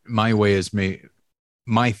 My way is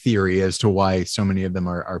my theory as to why so many of them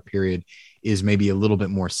are period is maybe a little bit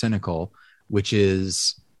more cynical, which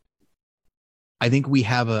is I think we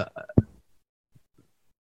have a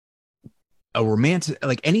romantic,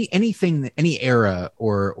 like anything, any era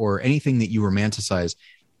or anything that you romanticize,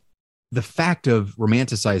 the fact of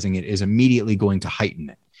romanticizing it is immediately going to heighten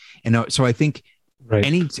it. And so I think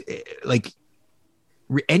any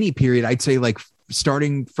period, I'd say like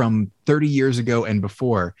starting from 30 years ago and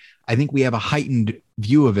before, I think we have a heightened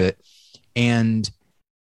view of it, and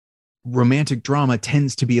romantic drama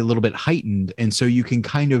tends to be a little bit heightened. And so you can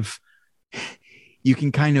kind of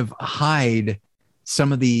hide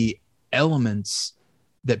some of the elements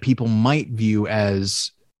that people might view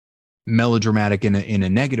as melodramatic in a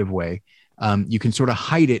negative way. You can sort of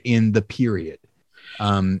hide it in the period.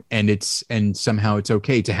 And somehow it's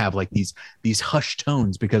okay to have like these hushed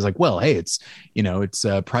tones because like, well, hey, it's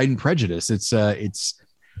Pride and Prejudice. It's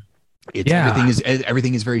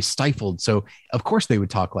everything is very stifled. So of course they would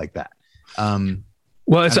talk like that.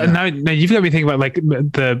 Well, it's now you've got me thinking about like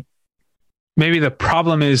maybe the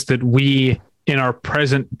problem is that we in our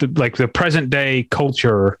the present day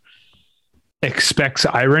culture expects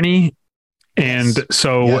irony. And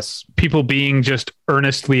so people being just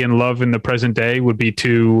earnestly in love in the present day would be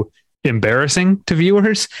too embarrassing to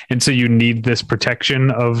viewers. And so you need this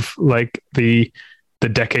protection of like the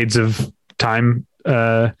decades of time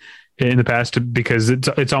in the past, because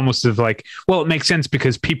it's almost of like, well, it makes sense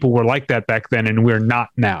because people were like that back then and we're not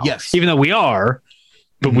now. Yes. Even though we are,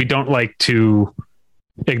 but we don't like to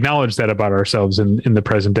acknowledge that about ourselves in the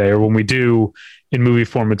present day. Or when we do in movie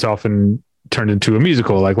form, it's often turned into a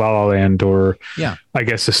musical like La La Land, or I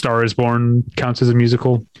guess A Star Is Born counts as a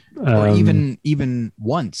musical, or even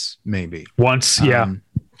Once, maybe Once. But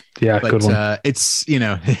good one. It's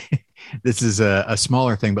this is a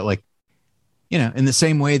smaller thing, but like in the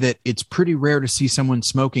same way that it's pretty rare to see someone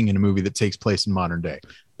smoking in a movie that takes place in modern day.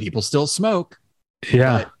 People still smoke.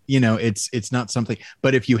 But, it's not something.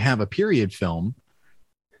 But if you have a period film,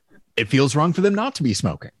 it feels wrong for them not to be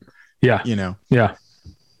smoking. Yeah.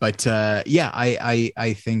 But I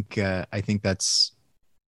think that's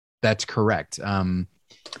correct. When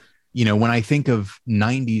I think of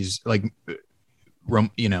 90s, like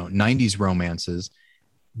 90s romances,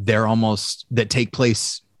 they're almost that take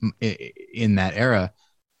place in that era,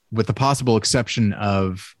 with the possible exception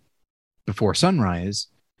of Before Sunrise,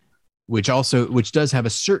 which does have a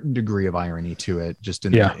certain degree of irony to it, just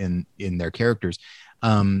in their characters.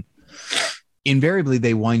 Invariably,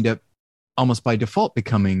 they wind up almost by default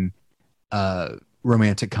becoming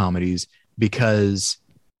romantic comedies, because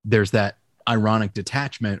there's that ironic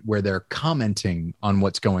detachment where they're commenting on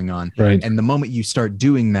what's going on. Right. And the moment you start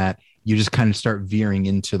doing that, you just kind of start veering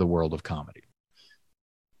into the world of comedy.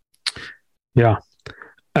 Yeah.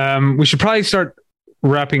 We should probably start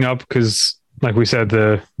wrapping up because, like we said,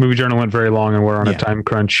 the movie journal went very long and we're on a time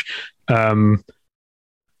crunch.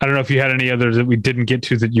 I don't know if you had any others that we didn't get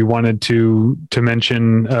to that you wanted to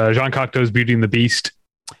mention. Jean Cocteau's Beauty and the Beast.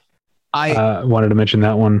 I wanted to mention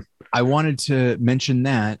that one. I wanted to mention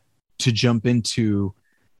that to jump into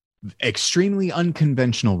extremely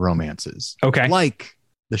unconventional romances. Okay. Like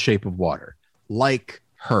The Shape of Water, like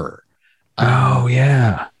Her. Oh,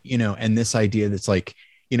 yeah. You know, and this idea that's like,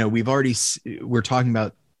 you know, we're talking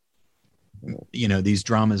about, you know, these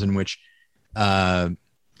dramas in which the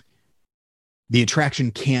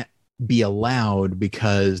attraction can't be allowed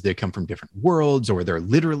because they come from different worlds or they're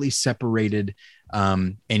literally separated.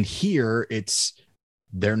 And here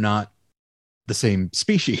they're not the same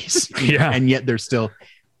species. Yeah. And yet they're still,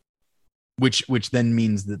 which then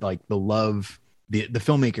means that like the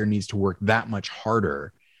filmmaker needs to work that much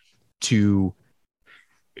harder to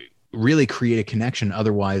really create a connection.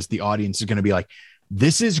 Otherwise the audience is going to be like,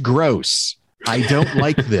 this is gross. I don't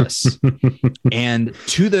like this. And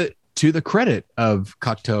to the credit of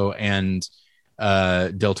Cocteau and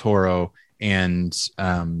Del Toro and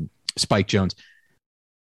Spike Jonze,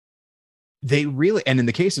 they really, and in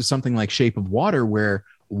the case of something like Shape of Water, where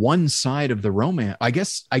one side of the romance, I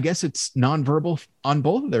guess it's nonverbal on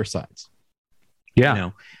both of their sides. Yeah. You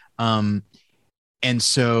know? And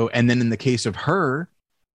then in the case of Her,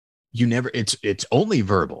 it's only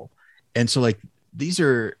verbal. And so like, these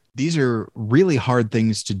are really hard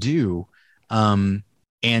things to do. And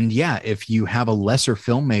yeah, if you have a lesser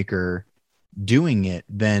filmmaker doing it,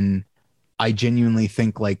 then I genuinely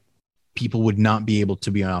think like people would not be able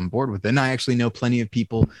to be on board with it. And I actually know plenty of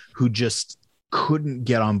people who just couldn't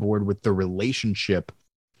get on board with the relationship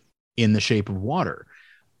in The Shape of Water.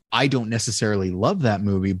 I don't necessarily love that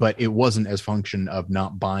movie, but it wasn't as function of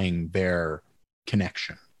not buying their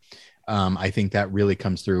connection. I think that really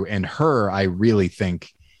comes through. And Her, I really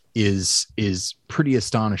think is pretty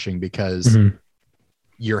astonishing because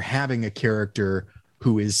you're having a character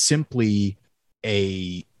who is simply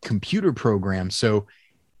a computer program. So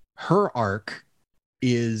her arc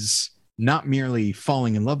is not merely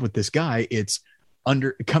falling in love with this guy, it's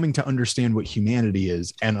coming to understand what humanity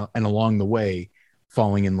is, and along the way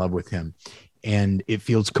falling in love with him. And it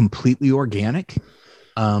feels completely organic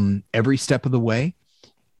every step of the way.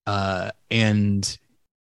 And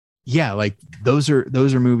yeah, like those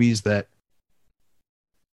are movies that,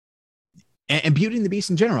 and Beauty and the Beast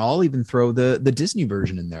in general, I'll even throw the Disney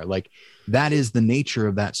version in there. Like that is the nature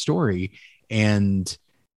of that story. And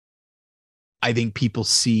I think people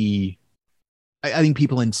instinctively,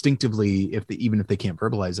 even if they can't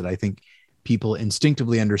verbalize it, I think people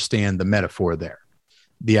instinctively understand the metaphor there.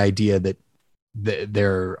 The idea that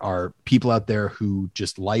there are people out there who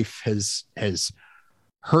just life has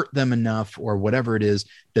hurt them enough or whatever it is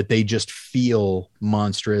that they just feel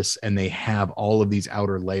monstrous, and they have all of these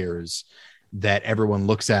outer layers that everyone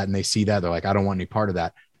looks at and they see that they're like, I don't want any part of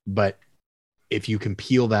that. But if you can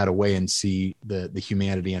peel that away and see the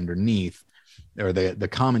humanity underneath, or the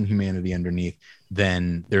common humanity underneath,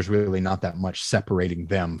 then there's really not that much separating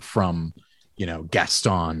them from, you know,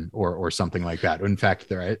 Gaston or something like that. In fact,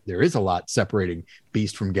 there is a lot separating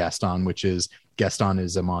Beast from Gaston, which is Gaston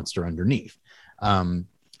is a monster underneath. Yeah,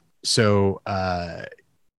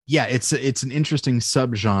 it's an interesting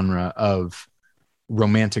subgenre of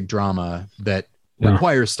romantic drama that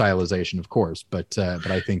requires stylization, of course, but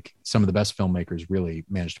I think some of the best filmmakers really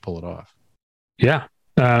managed to pull it off. Yeah.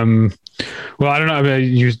 Well, I don't know. I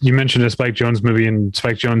mean, you mentioned a Spike Jonze movie, and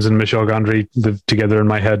Spike Jonze and Michel Gondry live together in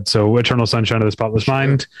my head. So Eternal Sunshine of the Spotless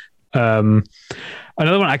Mind. Another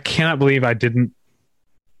one I cannot believe I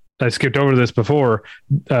skipped over this before,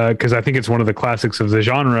 because I think it's one of the classics of the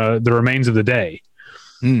genre, The Remains of the Day.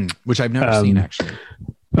 Which I've never seen, actually.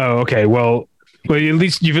 Oh, okay. Well,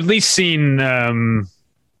 you've at least seen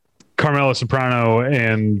Carmela Soprano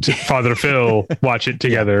and Father Phil watch it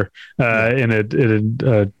together in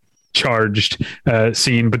a charged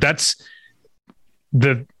scene. But that's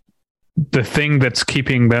the thing that's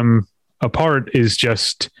keeping them apart is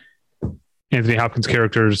just Anthony Hopkins'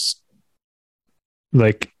 character's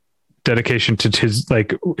like dedication to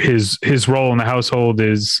his role in the household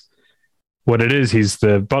is what it is. He's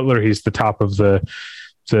the butler. He's the top of the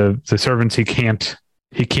servants. He can't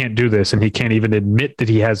do this, and he can't even admit that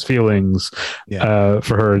he has feelings for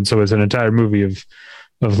her. And so it's an entire movie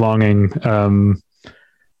of longing.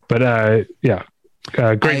 Great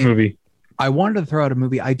movie. I wanted to throw out a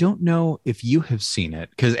movie. I don't know if you have seen it,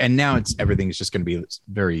 and now everything's just going to be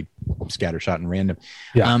very scattershot and random.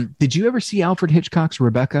 Yeah. Did you ever see Alfred Hitchcock's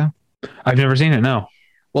Rebecca? I've never seen it. No.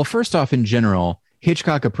 Well, first off, in general,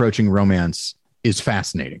 Hitchcock approaching romance is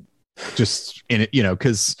fascinating. Just in it,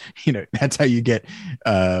 because that's how you get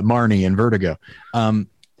Marnie and Vertigo.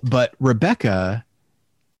 But Rebecca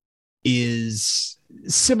is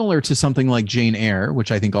similar to something like Jane Eyre,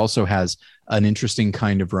 which I think also has an interesting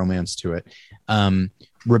kind of romance to it,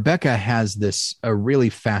 Rebecca has a really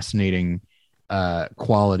fascinating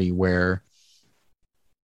quality where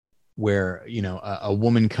a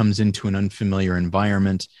woman comes into an unfamiliar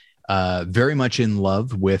environment, very much in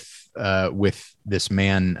love with this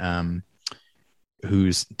man,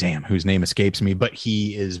 whose name escapes me, but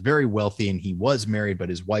he is very wealthy and he was married, but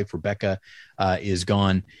his wife Rebecca is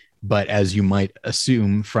gone. But as you might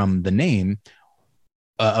assume from the name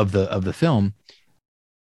of the film,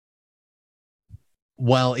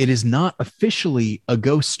 while it is not officially a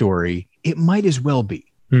ghost story, it might as well be.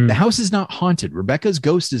 The house is not haunted. Rebecca's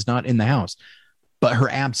ghost is not in the house, but her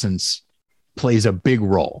absence plays a big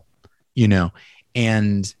role,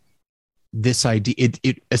 and this idea,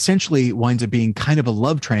 it essentially winds up being kind of a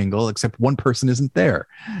love triangle, except one person isn't there.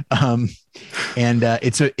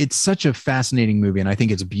 It's such a fascinating movie. And I think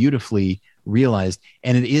it's beautifully realized.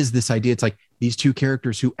 And it is this idea. It's like these two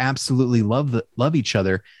characters who absolutely love each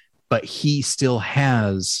other, but he still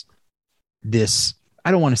has this,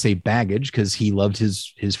 I don't want to say baggage, because he loved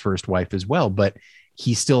his first wife as well, but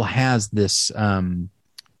he still has this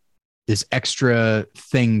extra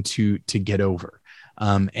thing to get over.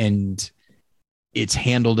 And it's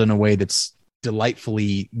handled in a way that's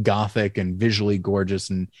delightfully gothic and visually gorgeous,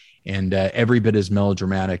 and every bit as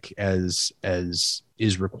melodramatic as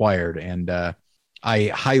is required. And I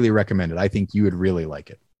highly recommend it. I think you would really like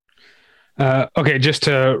it. Okay, just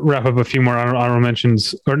to wrap up a few more honorable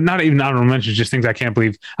mentions, or not even honorable mentions, just things I can't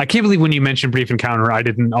believe. I can't believe when you mentioned Brief Encounter, I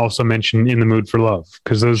didn't also mention In the Mood for Love,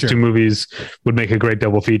 because those two movies would make a great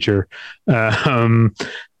double feature. And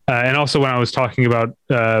also when I was talking about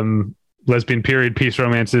lesbian period piece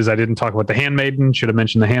romances, I didn't talk about The Handmaiden. Should have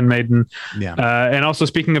mentioned The Handmaiden. Yeah. And also,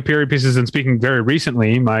 speaking of period pieces, and speaking very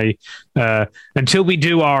recently, my until we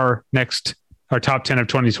do our top 10 of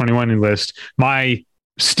 2021 list, my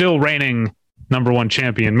still reigning number one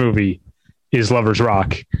champion movie is Lovers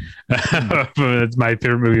Rock. It's my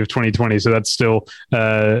favorite movie of 2020, so that's still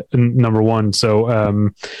number one.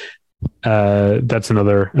 So that's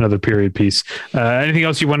another period piece. Anything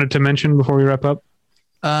else you wanted to mention before we wrap up?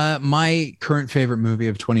 My current favorite movie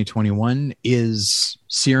of 2021 is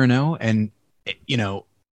Cyrano, and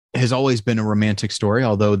has always been a romantic story,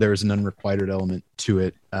 although there's an unrequited element to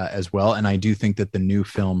it as well. And I do think that the new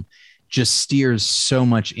film just steers so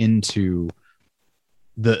much into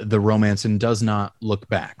the romance and does not look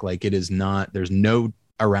back. Like, it is not, there's no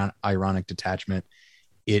ironic detachment.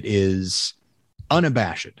 It is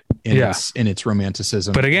unabashed in its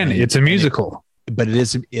romanticism. But again, it's a musical. But it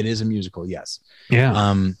is a musical, yes.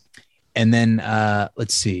 Yeah. And then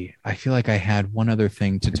let's see. I feel like I had one other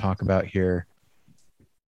thing to talk about here.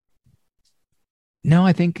 No,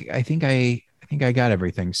 I think I got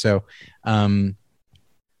everything. So,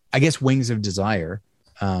 I guess Wings of Desire,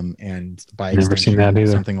 and by extension,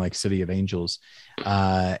 something like City of Angels.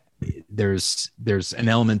 There's an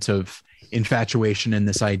element of infatuation in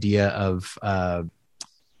this idea of an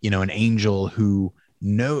angel who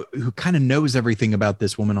kind of knows everything about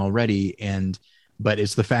this woman already, but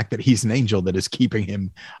it's the fact that he's an angel that is keeping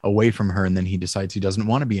him away from her, and then he decides he doesn't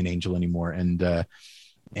want to be an angel anymore, and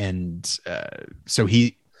so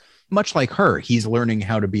he, much like her, he's learning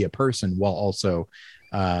how to be a person while also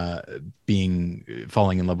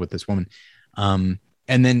falling in love with this woman. And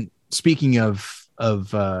then speaking of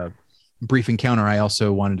Brief Encounter, I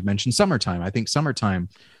also wanted to mention Summertime. I think Summertime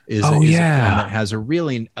is a film that has a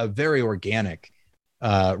very organic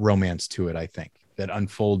romance to it, I think, that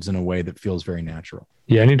unfolds in a way that feels very natural.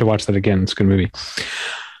 Yeah, I need to watch that again. It's a good movie.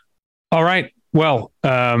 All right. Well,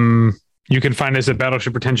 you can find us at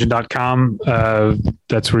battleshippretension.com.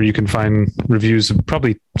 That's where you can reviews of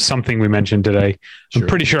probably something we mentioned today. Sure. I'm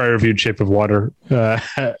pretty sure I reviewed Shape of Water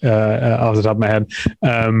off the top of my head.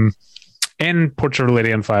 And Portrait of a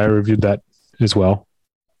Lady on Fire, I reviewed that as well.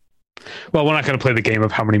 Well, we're not going to play the game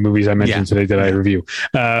of how many movies I mentioned today that I review.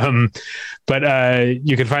 But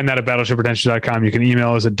you can find that at battleshippretension.com. You can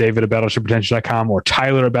email us at david@battleshippretension.com or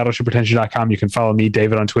tyler@battleshippretension.com. You can follow me,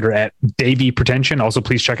 David, on Twitter at DavyPretension. Also,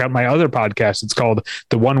 please check out my other podcast. It's called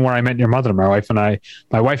The One Where I Met Your Mother. My wife and I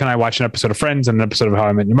watch an episode of Friends and an episode of How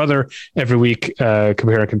I Met Your Mother every week.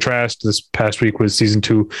 Compare and contrast. This past week was season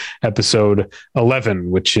 2, episode 11,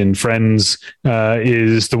 which in Friends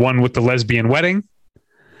is the one with the lesbian wedding.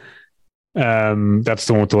 That's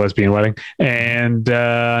the one with the lesbian wedding. And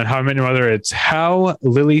How I Met Your Mother, it's How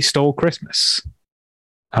Lily Stole Christmas.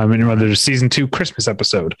 How I Met Your Mother's season 2 Christmas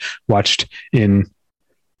episode, watched and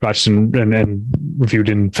reviewed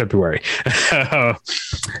in February.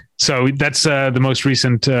 So that's the most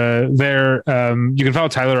recent there. You can follow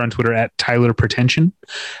Tyler on Twitter at Tyler Pretension.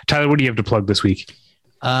 Tyler, what do you have to plug this week?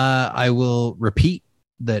 I will repeat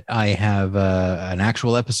that I have an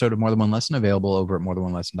actual episode of More Than One Lesson available over at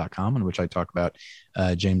morethanonelesson.com, in which I talk about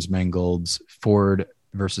James Mangold's Ford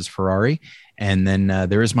versus Ferrari. And then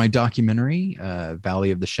there is my documentary,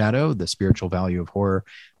 Valley of the Shadow, The Spiritual Value of Horror,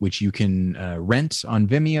 which you can rent on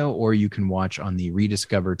Vimeo or you can watch on the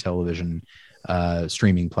Rediscover Television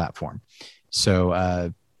streaming platform.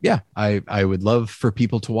 So, yeah, I would love for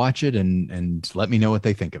people to watch it and let me know what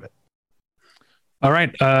they think of it. All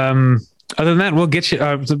right. Other than that, we'll get you.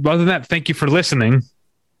 Other than that, thank you for listening.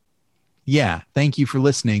 Yeah, thank you for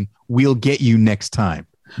listening. We'll get you next time.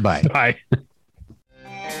 Bye. Bye.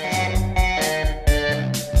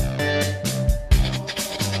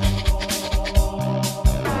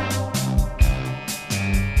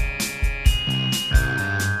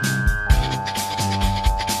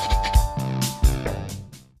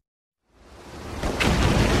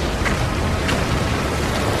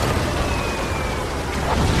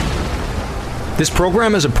 This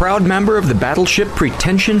program is a proud member of the Battleship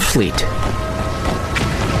Pretension Fleet.